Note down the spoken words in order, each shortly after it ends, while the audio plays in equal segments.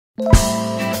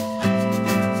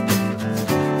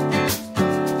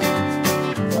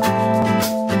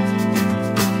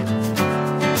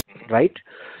Right?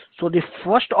 So the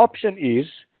first option is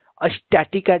a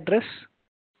static address.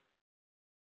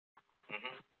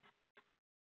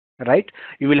 Right?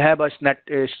 You will have a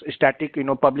static,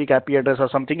 public IP address or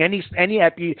something, any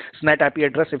IP SNAT IP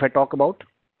address if I talk about.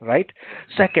 Right?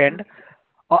 Second,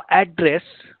 a address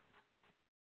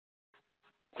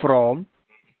from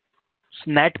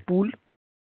SNAT pool.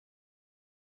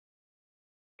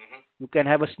 You can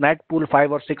have a SNAT pool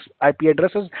 5 or 6 IP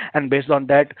addresses, and based on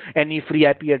that, any free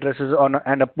IP addresses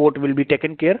and a port will be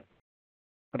taken care.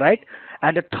 Right?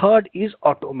 And the third is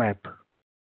automap.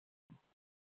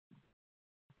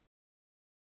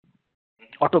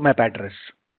 Automap address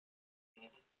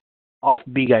of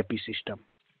big IP system.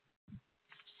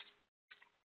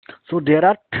 So there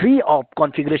are 3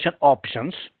 configuration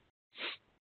options.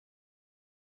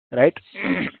 Right?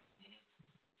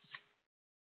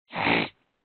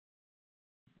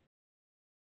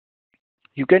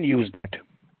 You can use that.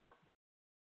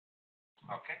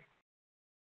 Okay.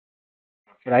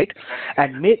 Right?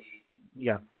 And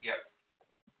yeah. Okay.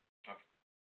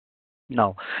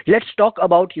 Now let's talk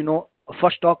about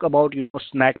first talk about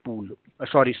SNAT pool.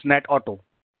 Sorry, SNAT auto.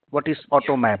 What is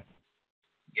automap?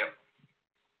 Yep.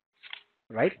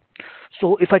 Right?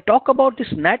 So if I talk about the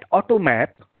SNAT automap,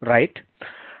 right?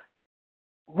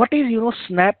 What is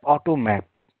SNAP automap?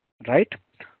 Right?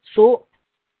 So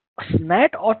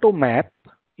SNAT automap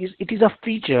is a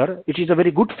feature. It is a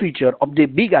very good feature of the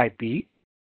big IP,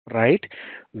 right?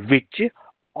 Which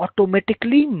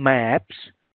automatically maps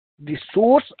the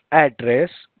source address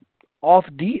of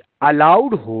the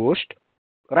allowed host.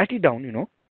 Write it down. Yeah.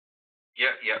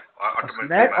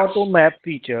 SNAT automap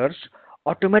features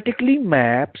automatically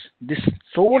maps the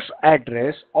source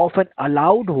address of an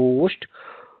allowed host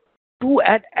to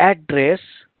an address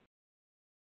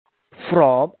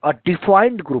from a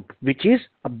defined group, which is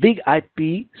a big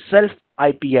IP self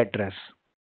IP address.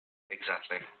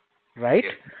 Exactly. Right?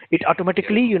 Yeah. It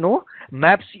automatically,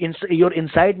 maps your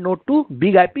inside node to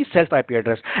big IP self IP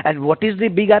address. And what is the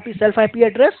big IP self IP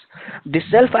address? The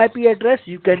self IP address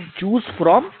you can choose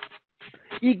from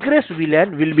egress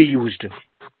VLAN will be used.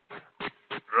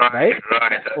 Right.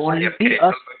 Only okay.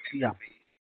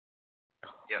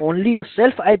 Only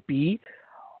self IP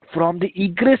from the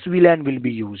egress VLAN will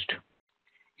be used.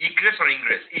 Egress or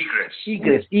ingress?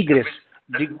 Egress.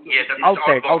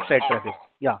 Outside traffic. Outbound.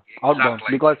 Yeah, outbound.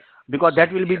 Because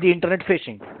that will be the internet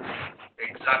facing.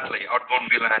 Exactly.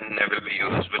 Outbound VLAN will be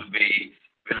used. Will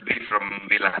be from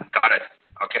VLAN. Got it.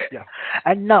 Okay. Yeah.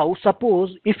 And now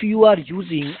suppose if you are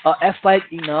using a F5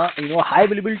 in a high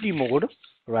availability mode,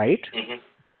 right?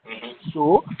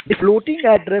 So the floating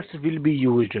address will be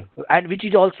used, and which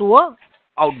is also a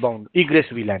outbound egress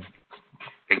VLAN.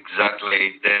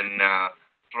 Exactly. Then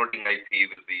floating IP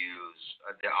will be used.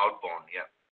 The outbound. Yeah.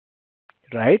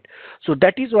 Right. So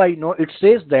that is why it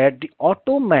says that the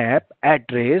automap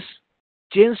address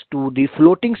changed to the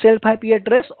floating self IP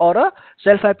address or a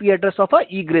self IP address of a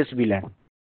egress VLAN.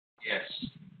 Yes.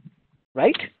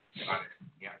 Right. Got it.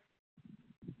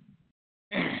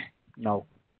 Yeah. Now,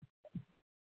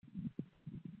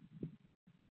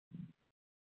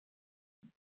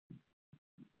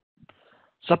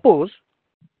 suppose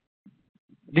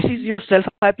this is your self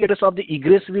IP address of the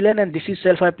egress VLAN and this is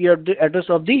self IP address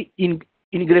of the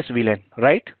ingress VLAN,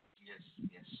 right? Yes.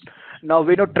 Now,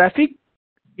 when traffic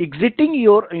exiting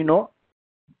your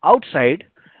outside,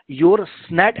 your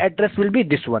SNAT address will be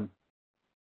this one.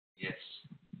 Yes.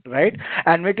 Right?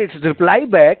 And when it's reply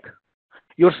back,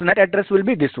 your SNAT address will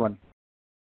be this one.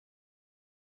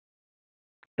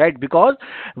 Right? Because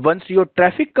once your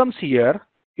traffic comes here,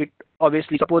 it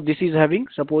obviously, suppose this is having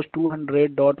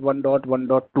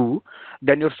 200.1.1.2,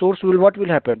 then your source will, what will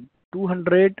happen?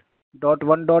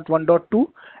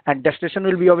 200.1.1.2, and destination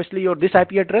will be obviously your this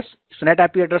IP address, SNAT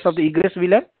IP address of the egress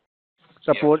VLAN.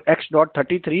 Suppose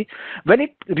x.33. When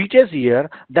it reaches here,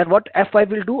 then what F5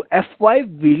 will do?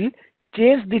 F5 will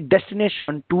change the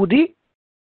destination to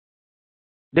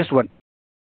this one.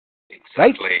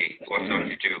 Exactly. Right?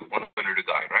 172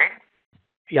 guy, right?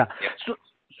 Yeah.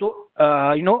 So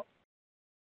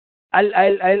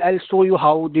I'll show you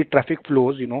how the traffic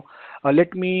flows.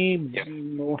 Let me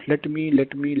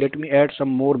add some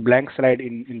more blank slide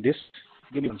in this.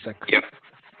 Give me 1 sec. Yeah.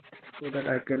 So that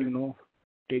I can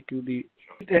take you the.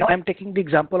 I'm taking the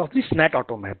example of the SNAT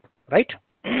automap, right?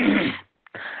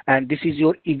 And this is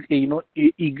your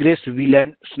egress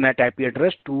VLAN SNAT IP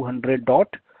address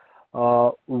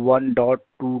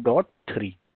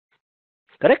 200.1.2.3.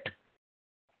 Correct?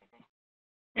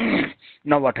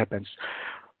 Now what happens?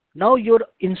 Now your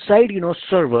inside,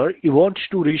 server, you wants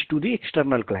to reach to the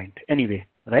external client anyway,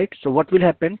 right? So what will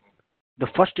happen? The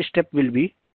first step will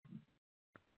be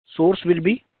source will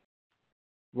be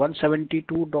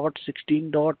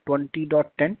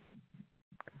 172.16.20.10,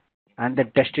 and the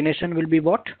destination will be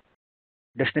what?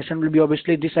 Destination will be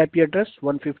obviously this IP address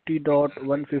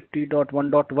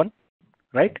 150.150.1.1,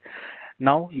 right?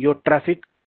 Now your traffic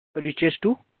reaches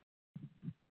to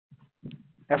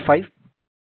F5,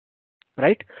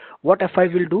 right? What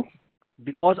F5 will do,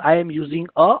 because I am using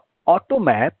a auto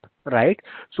map, right?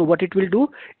 So what it will do,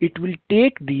 it will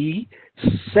take the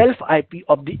self IP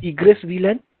of the egress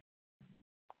VLAN,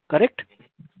 correct?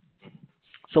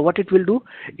 So what it will do,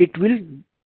 it will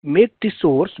make the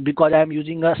source, because I am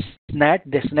using a SNAT.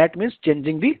 The SNAT means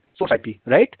changing the source IP,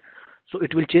 right? So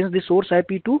it will change the source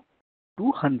IP to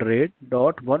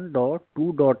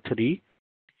 200.1.2.3,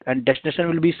 and destination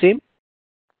will be same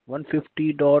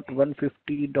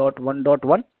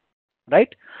 150.150.1.1,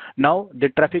 right? Now the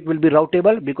traffic will be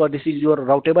routable, because this is your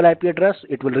routable IP address.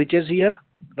 It will reaches here,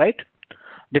 right?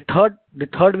 The third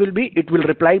will be, it will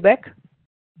reply back.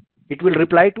 It will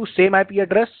reply to same IP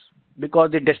address,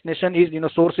 because the destination is,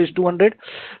 source is 200.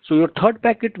 So your third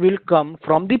packet will come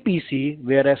from the PC,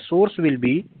 whereas source will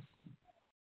be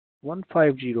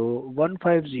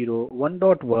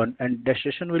 150.1.1, and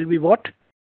destination will be what?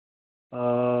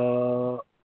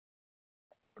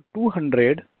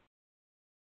 200,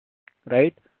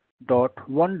 right?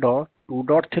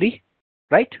 .1.2.3,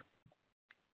 right?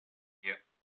 Yeah.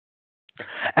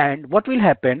 And what will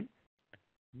happen?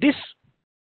 This,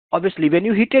 obviously, when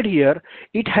you hit it here,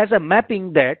 it has a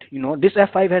mapping that, this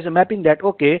F5 has a mapping that,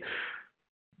 okay,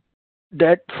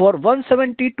 that for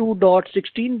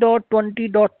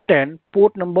 172.16.20.10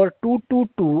 port number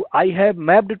 222, I have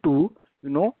mapped to,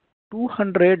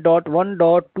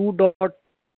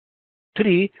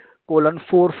 200.1.2.3 colon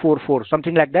 444,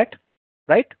 something like that,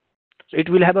 right? So it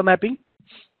will have a mapping.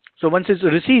 So once it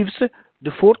receives,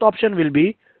 the fourth option will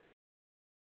be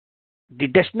the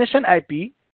destination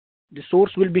IP. The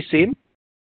source will be same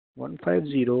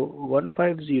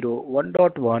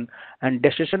 150.1.1, and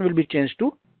destination will be changed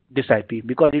to this IP,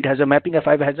 because it has a mapping.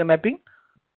 F5 has a mapping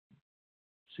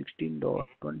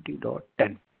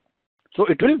 16.20.10. So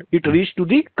it reach to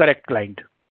the correct client.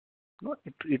 No,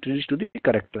 it reach to the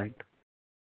correct client.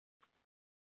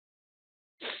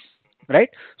 Right?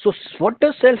 So what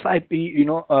does self IP,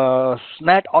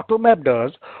 SNAT auto map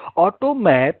does? Auto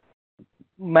map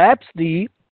maps the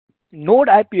node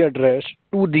IP address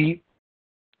to the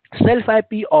self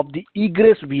IP of the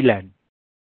egress VLAN,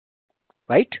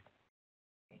 right?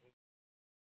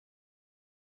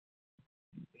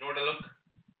 You know what, look?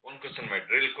 One question, mate,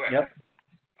 real quick. Yep.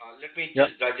 Let me Yep.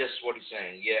 just digest what you're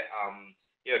saying. Yeah.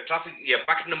 Traffic. Yeah.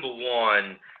 Packet number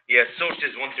one. Yeah. Source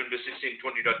is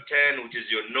 172.16.20.10, which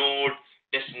is your node.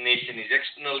 Destination is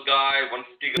external guy.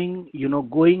 150.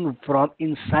 Going from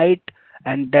inside,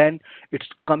 and then it's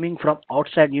coming from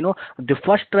outside. The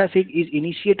first traffic is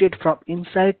initiated from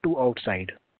inside to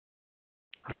outside,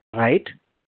 right?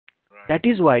 Right. That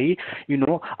is why,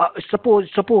 suppose,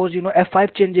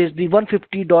 F5 changes the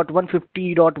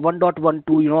 150.150.1.1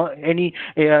 to, any,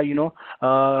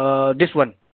 this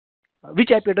one.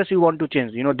 Which IP address you want to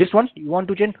change? This one you want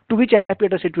to change, to which IP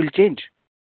address it will change?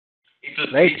 It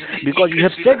will Right? Because you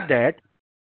have said that.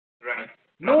 Right.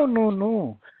 No.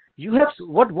 You have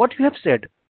what you have said.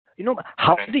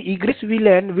 How Right. the egress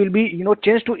VLAN will be,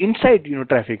 changed to inside,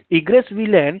 traffic. Egress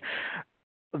VLAN,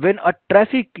 when a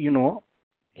traffic,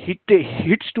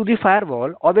 hits to the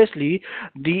firewall, obviously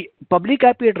the public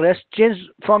IP address changes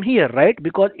from here, right?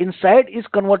 Because inside is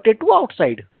converted to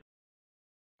outside.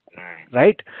 Right.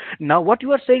 Right? Now what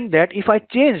you are saying, that if I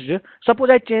changed, suppose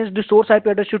I changed the source IP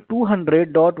address to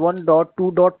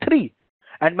 200.1.2.3,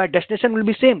 and my destination will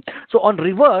be same. So on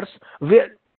reverse,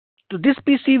 where to this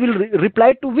PC will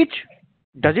reply to which?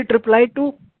 Does it reply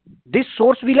to this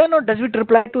source VLAN, or does it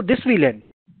reply to this VLAN?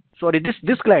 Sorry,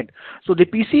 this client. So the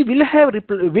PC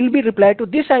will be replied to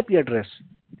this IP address,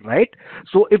 right?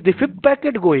 So if the fifth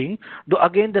packet going,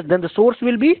 then the source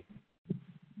will be,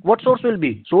 what source will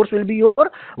be? Source will be your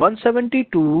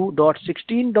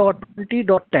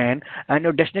 172.16.20.10, and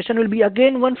your destination will be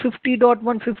again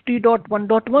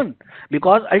 150.150.1.1.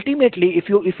 Because ultimately, if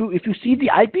you see the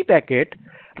IP packet,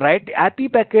 right?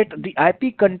 The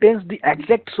IP contains the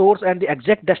exact source and the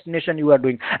exact destination you are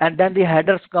doing, and then the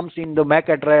headers comes in the MAC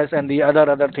address, and the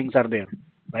other things are there,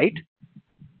 right?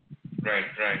 Right.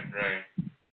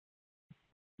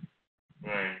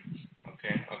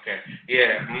 Okay.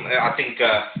 Yeah. I think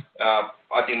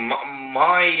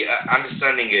my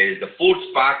understanding is the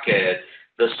fourth packet,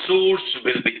 the source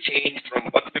will be changed from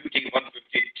 150,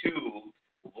 152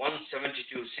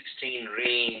 172.16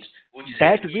 range, which is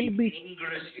That an will be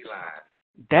ingress VLAN.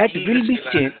 that will Ingress be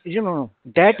VLAN. changed.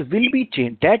 That will be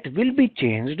changed. That will be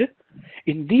changed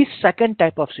in the second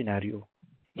type of scenario.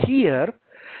 Here,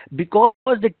 because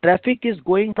the traffic is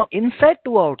going from inside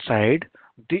to outside,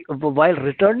 while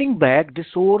returning back, the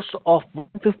source of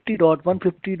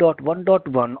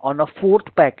 150.150.1.1 on a fourth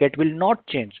packet will not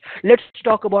change. Let's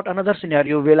talk about another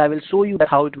scenario where I will show you that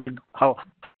how it would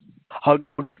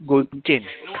going to change.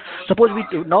 Suppose we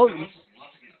now.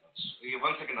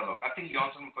 One second, Alok. I think you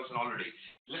answered my question already.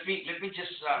 Let me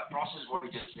just process what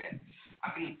you just said. I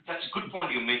think that's a good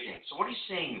point you're making. So what he's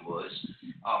saying was,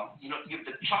 if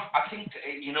the I think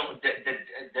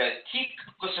the key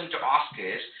question to ask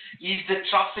is the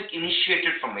traffic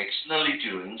initiated from externally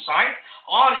to inside,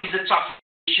 or is the traffic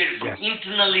initiated from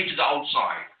internally to the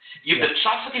outside? If the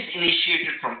traffic is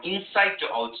initiated from inside to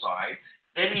outside,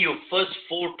 then your first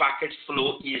 4 packets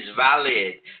flow is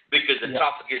valid because the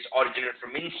traffic is originated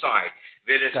from inside.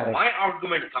 Whereas my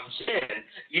argument comes in,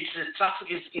 if the traffic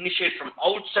is initiated from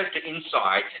outside to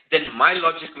inside, then my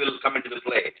logic will come into the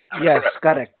play. Yes,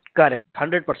 correct,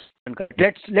 100%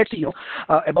 correct. Let's see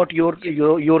about your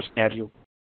scenario,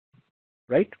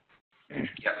 right?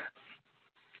 Yeah.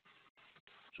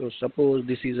 So suppose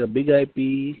this is a big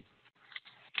IP,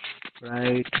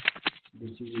 right?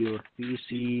 This is your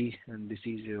PC and this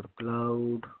is your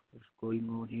cloud. What's going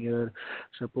on here?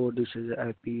 Suppose this is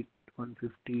IP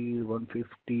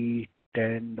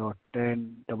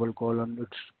 150.10.10 double colon.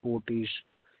 Its port is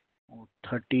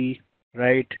 30,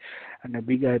 right? And a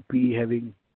big IP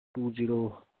having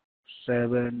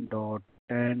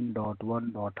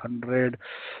 207.10.1.100.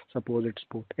 Suppose it's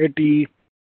port 80,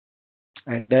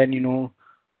 and then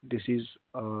this is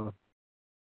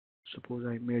suppose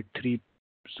I made 3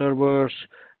 servers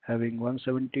having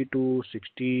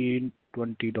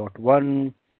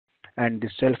 172.16.20.1, and the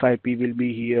self IP will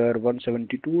be here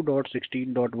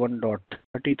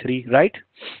 172.16.1.33, right?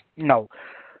 Now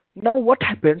what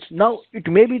happens? Now it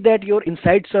may be that your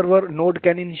inside server node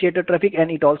can initiate a traffic, and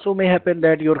it also may happen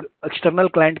that your external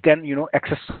client can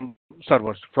access some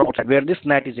servers from outside where this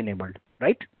NAT is enabled,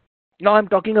 right? Now I'm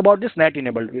talking about this NAT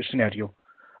enabled scenario,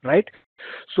 right?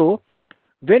 So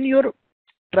when your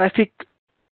traffic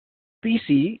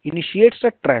PC initiates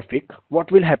a traffic,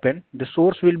 what will happen? The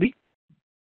source will be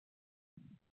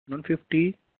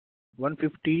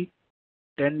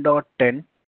 150.10.10,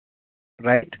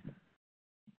 right?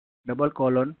 Double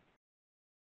colon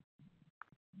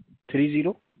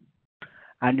 30,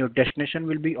 and your destination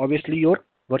will be obviously your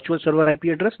virtual server IP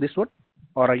address, this one,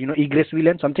 or egress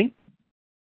VLAN something,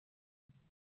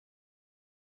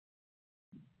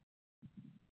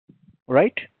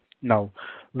 right? Now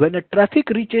when a traffic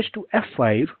reaches to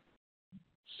F5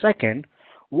 second,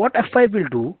 what F5 will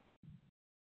do,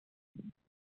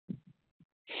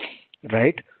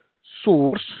 right?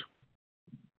 Source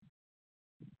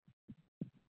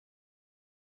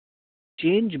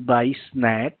change by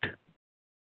SNAT,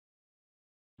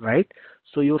 right?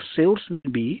 So your source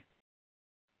will be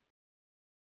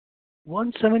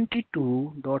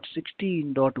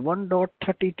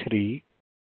 172.16.1.33,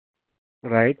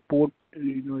 right? Port,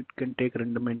 it can take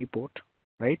random any port,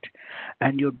 right?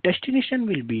 And your destination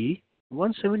will be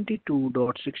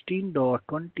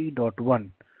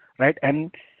 172.16.20.1, right?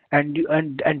 And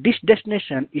this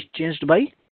destination is changed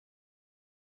by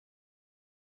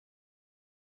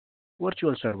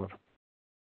virtual server,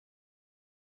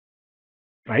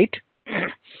 right?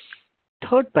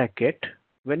 Third packet,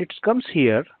 when it comes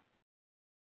here,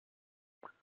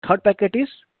 third packet is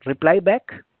reply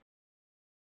back,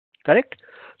 correct?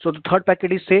 So the third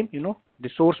packet is same, the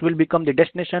source will become the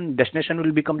destination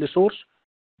will become the source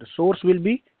will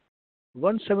be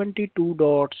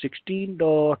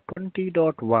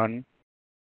 172.16.20.1,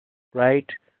 right?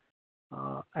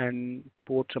 And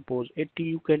port suppose 80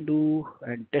 you can do,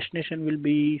 and destination will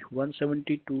be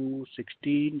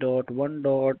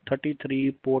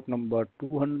 172.16.1.33, port number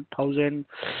 200,000.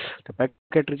 The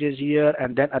packet reaches here,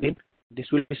 and then again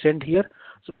this will be sent here.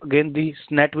 So again the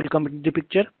SNAT will come into the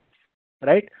picture,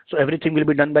 right? So everything will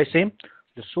be done by same.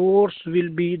 The source will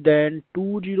be then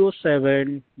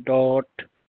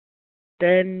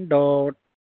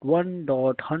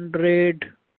 207.10.1.100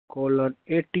 colon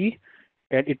 80,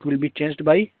 and it will be changed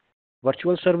by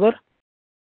virtual server,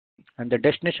 and the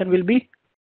destination will be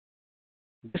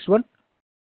this one,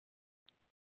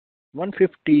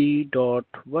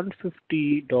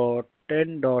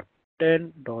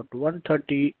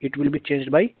 150.150.10.10.130. It will be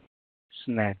changed by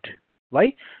SNAT.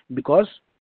 Why? Because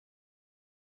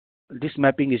this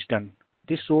mapping is done.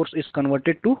 This source is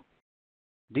converted to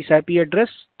this IP address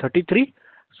 33,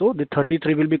 So the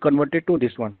 33 will be converted to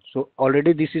this one. So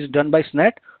already this is done by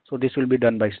SNAT. So this will be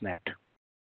done by SNAT.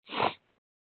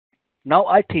 Now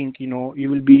I think you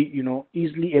will be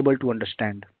easily able to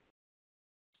understand.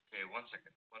 Okay, one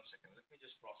second. One second. Let me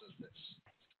just process this.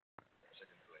 One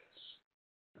second, please.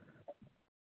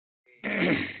 Okay,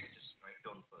 let me just write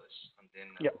down first, and then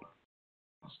Yeah.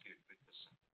 I'll ask you a quick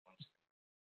question. One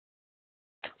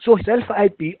second. So self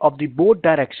IP of the both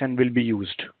direction will be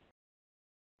used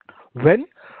when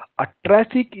a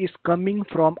traffic is coming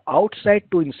from outside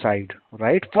to inside,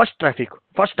 right? First traffic,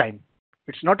 first time.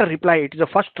 It's not a reply, it is a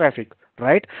first traffic,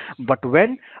 right? But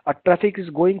when a traffic is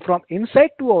going from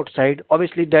inside to outside,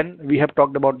 obviously then we have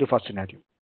talked about the first scenario.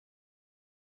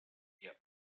 Yeah.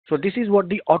 So this is what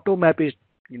the auto map is,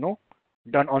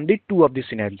 done on the two of the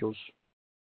scenarios.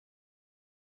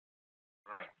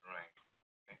 Right. Right.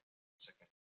 Okay. Second.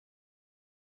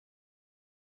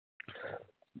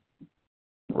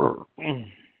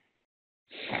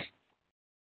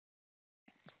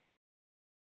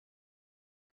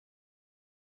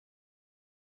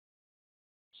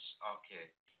 Okay.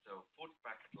 So fourth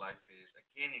packet life is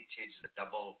again it changes the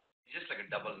double. It's just like a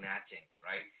double natting,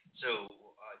 right? So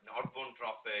in outbound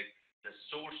traffic, the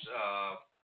source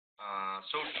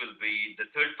will be the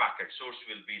third packet. Source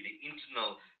will be the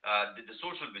internal. The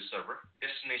source will be server.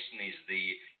 Destination is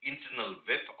the internal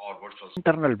VIP or virtual.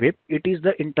 Internal VIP, it is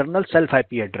the internal self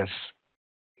IP address.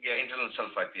 Yeah, internal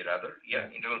self IP rather. Yeah,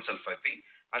 internal self IP.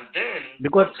 And then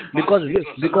Because once it because passes vi-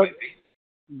 internal self because IP,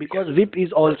 yeah, because VIP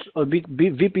is also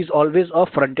VIP is always a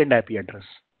front end IP address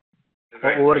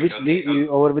right, over right, which okay.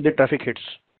 the traffic hits.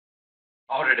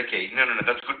 All right, okay. No, no, no.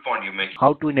 That's a good point you make.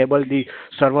 How to enable the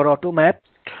server auto map?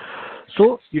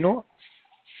 So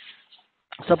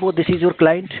suppose this is your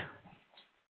client,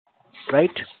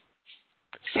 right?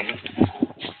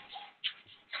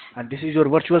 And this is your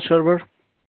virtual server,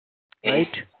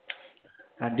 right?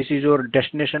 And this is your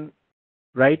destination,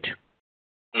 right?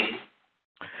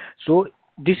 So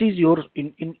this is your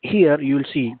in here you will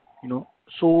see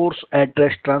source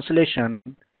address translation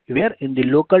where in the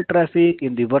local traffic,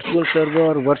 in the virtual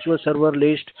server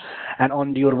list, and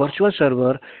on your virtual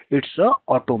server it's a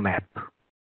auto map,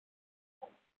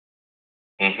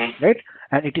 right?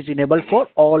 And it is enabled for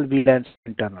all VLANs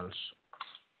internals,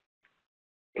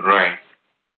 Right.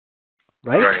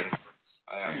 right? Right.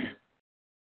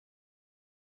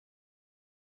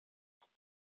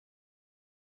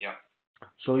 Yeah.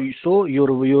 So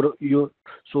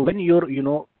so when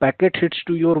your packet hits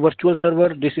to your virtual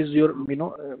server, this is your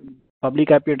public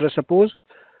IP address. Suppose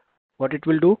what it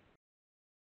will do,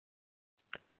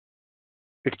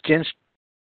 it changes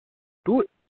to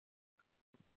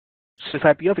self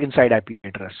IP of inside IP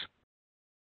address,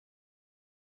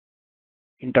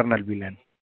 internal VLAN,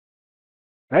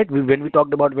 right? When we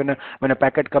talked about when a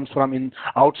packet comes from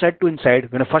outside to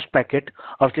inside, when a first packet,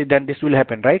 obviously then this will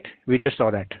happen, right? We just saw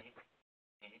that,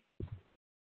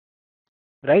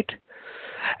 right?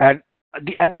 And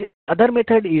the other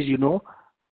method is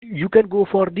you can go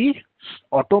for the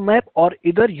auto map, or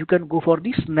either you can go for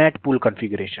the SNAT pool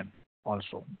configuration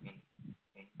also.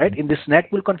 Right, in the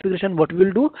SNAT pool configuration, what we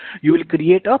will do, you will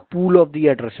create a pool of the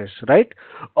addresses, right?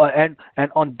 And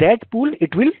on that pool,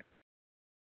 it will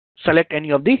select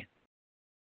any of the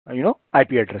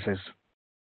IP addresses,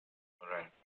 Right.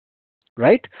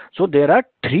 right? So there are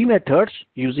three methods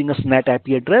using a SNAT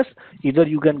IP address. Either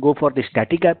you can go for the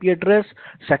static IP address.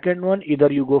 Second one,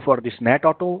 either you go for the SNAT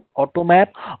auto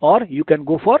map, or you can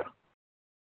go for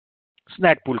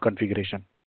SNAT pool configuration.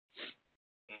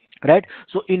 Right.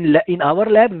 So in our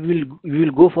lab, we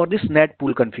will go for the SNAT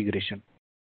pool configuration,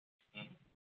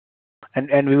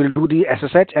 and we will do the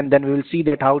SSH, and then we will see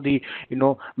that how the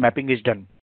mapping is done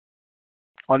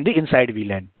on the inside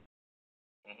VLAN.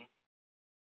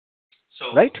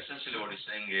 So Right. essentially what you're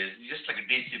saying is just like a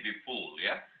DCP pool,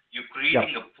 yeah? You're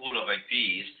creating a pool of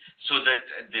IPs so that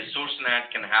the source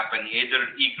NAT can happen either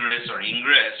egress or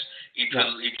ingress.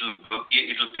 It'll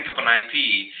pick up an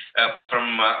IP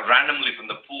from randomly from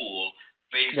the pool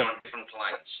based on different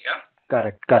clients, yeah?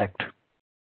 Correct.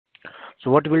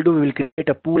 So what we'll do, we will create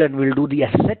a pool and we'll do the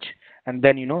SSH, and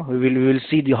then we will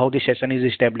see how the session is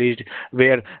established.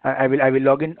 Where I will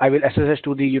log in, I will SSH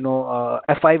to the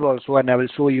F5 also, and I will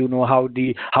show how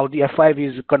the F5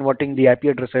 is converting the IP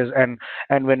addresses, and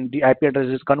when the IP address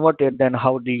is converted, then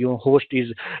how the host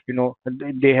is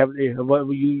they have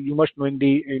you must know in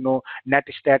the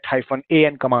netstat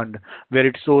 -an command, where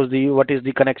it shows what is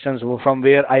the connections from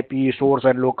where IP source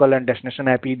and local and destination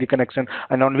IP the connection,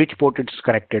 and on which port it's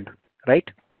connected. Right?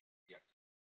 Yeah.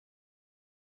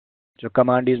 So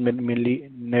command is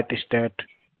mainly netstat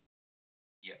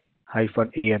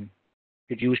 -an.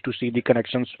 it used to see the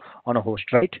connections on a host,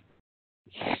 right?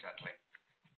 Exactly.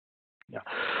 Yeah.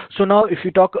 So now, if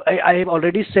you talk, I have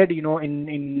already said, in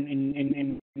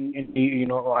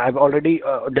the, I've already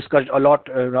discussed a lot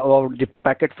about the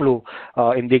packet flow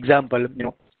in the example.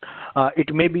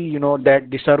 It may be, that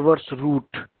the server's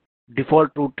route,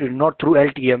 default route is not through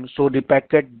LTM, so the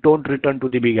packet don't return to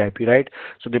the big IP, right?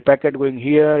 So the packet going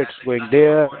here, it's going That's what my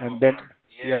there, point and was, then man.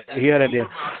 yeah, Yeah, here and there.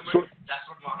 So that's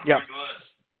what my yeah. argument was.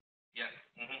 Yeah.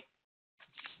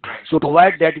 Right. So to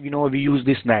avoid that, we use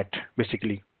this NAT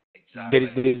basically. Exactly.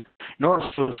 There is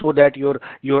so that your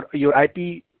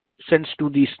IP sends to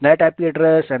the SNAT IP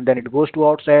address, and then it goes to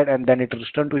outside, and then it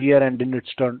return to here, and then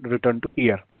it's return to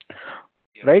here,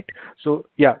 Yep. right? So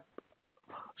yeah.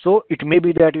 So it may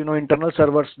be that internal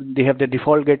servers, they have the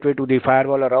default gateway to the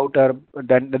firewall or router.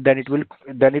 Then it will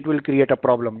create a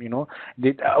problem.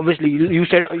 Obviously you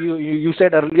said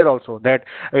earlier also that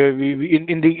we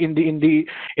in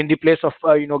the place of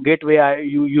gateway,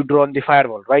 you draw on the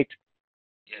firewall, right?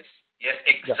 Yes. Yes,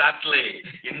 Yeah. exactly.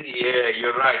 Yeah,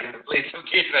 you're right. In the place of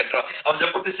gateway, I was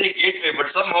about to say gateway,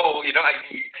 but somehow, it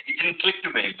didn't click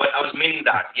to me. But I was meaning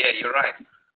that. Yeah, you're right.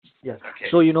 Yeah. Okay.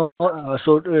 So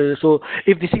so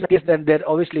if this is the case, then there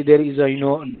obviously there is a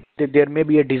there may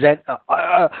be a design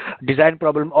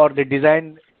problem, or the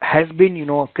design has been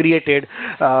created,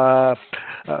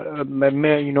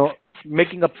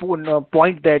 making a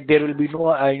point that there will be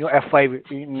no F5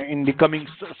 in the coming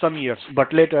some years.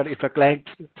 But later, if a client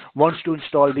wants to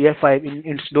install the F5 in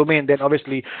its domain, then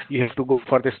obviously you have to go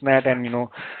for the SNAT, and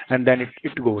then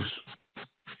it goes,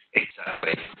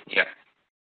 Exactly. Yeah.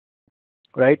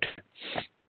 right.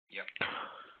 Yeah.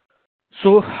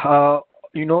 So,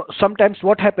 sometimes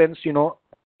what happens,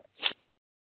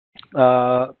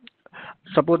 uh,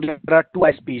 suppose there are two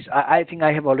ISPs. I think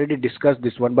I have already discussed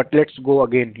this one, but let's go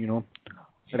again,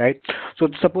 right? So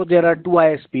suppose there are two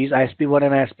ISPs, ISP1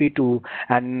 and ISP2,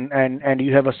 and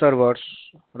you have a servers,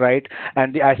 right?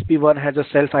 And the ISP1 has a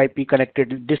self IP connected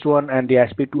to this one, and the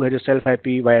ISP2 has a self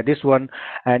IP via this one,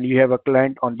 and you have a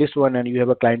client on this one, and you have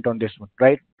a client on this one,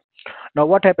 right? Now,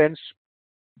 what happens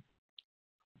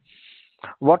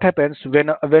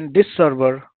when this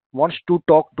server wants to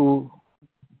talk to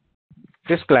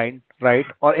this client, right?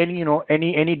 Or any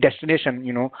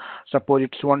destination, suppose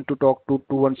it's want to talk to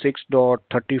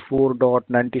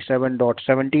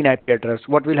 216.34.97.17 IP address.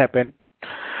 What will happen?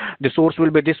 The source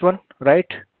will be this one, right?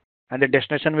 And the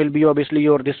destination will be obviously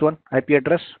your this one IP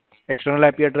address, external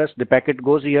IP address. The packet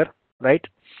goes here, right?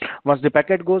 Once the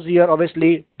packet goes here,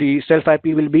 obviously the self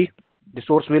IP will be, the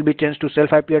source will be changed to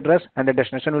self IP address, and the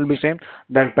destination will be same.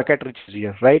 Then packet reaches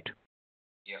here, right?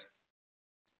 Yeah.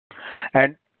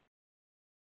 And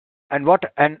and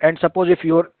suppose if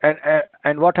you're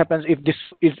and what happens if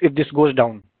this goes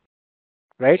down,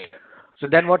 right? So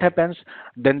then what happens?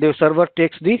 Then the server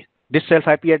takes this self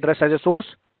IP address as a source.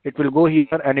 It will go here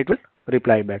and it will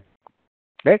reply back,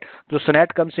 right? So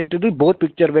SNAT comes into the both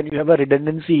picture when you have a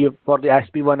redundancy for the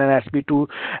ASP1 and ASP2,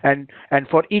 and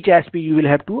for each ASP you will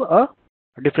have two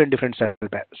different self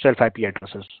IP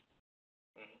addresses,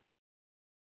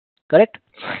 correct?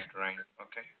 Right.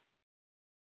 Okay.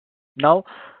 Now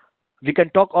we can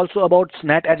talk also about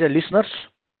SNAT as a listeners.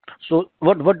 So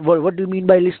what do you mean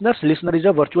by listeners? Listener is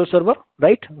a virtual server,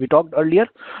 right? We talked earlier.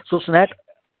 So SNAT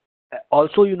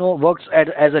also works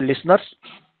as a listeners,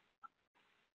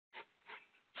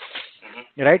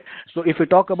 right? So if we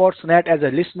talk about SNAT as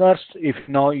a listeners, if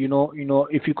now if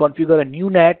you configure a new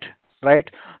NAT, right?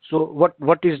 So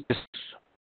what is this?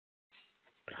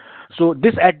 So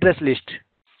this address list,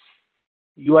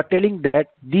 you are telling that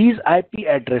these IP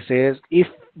addresses, if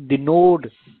the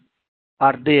node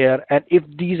are there, and if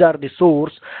these are the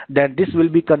source, then this will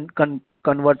be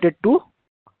converted to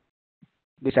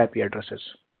these IP addresses,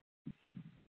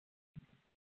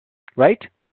 right?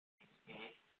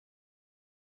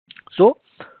 So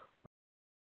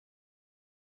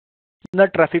the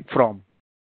traffic from,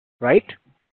 right?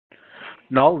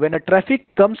 Now when a traffic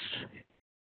comes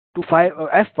to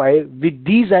F5 with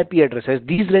these IP addresses,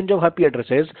 these range of IP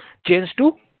addresses change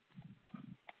to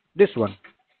this one,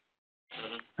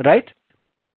 right?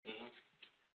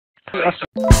 Right.